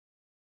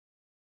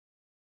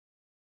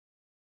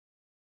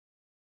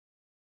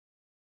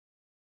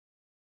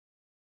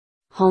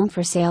Home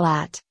for sale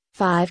at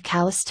 5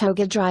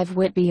 Calistoga Drive,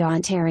 Whitby,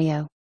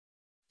 Ontario.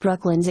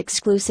 Brooklyn's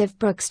exclusive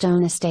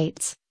Brookstone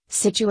Estates,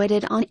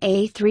 situated on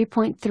a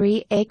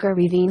 3.3-acre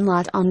ravine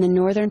lot on the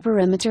northern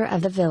perimeter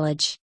of the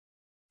village.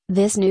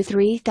 This new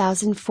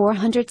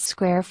 3,400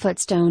 square foot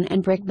stone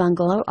and brick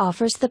bungalow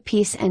offers the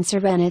peace and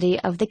serenity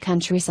of the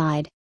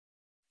countryside,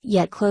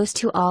 yet close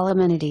to all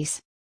amenities.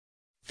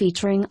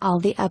 Featuring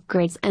all the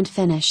upgrades and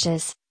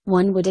finishes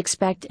one would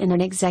expect in an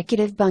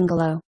executive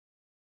bungalow.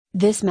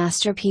 This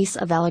masterpiece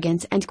of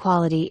elegance and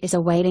quality is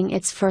awaiting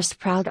its first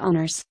proud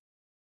owners.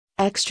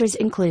 Extras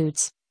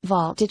includes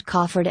vaulted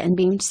coffered and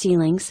beamed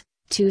ceilings,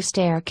 2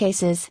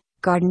 staircases,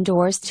 garden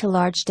doors to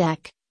large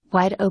deck,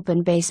 wide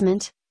open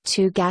basement,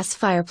 2 gas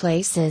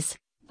fireplaces,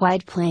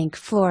 wide plank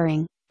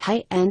flooring,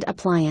 high-end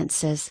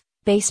appliances,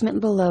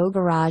 basement below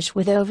garage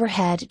with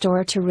overhead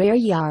door to rear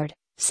yard,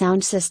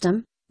 sound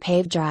system,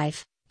 paved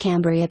drive,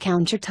 Cambria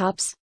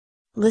countertops.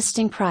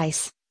 Listing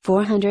price,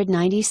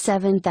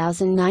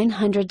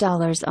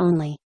 $497,900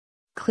 only.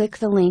 Click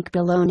the link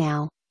below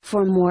now,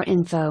 for more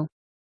info.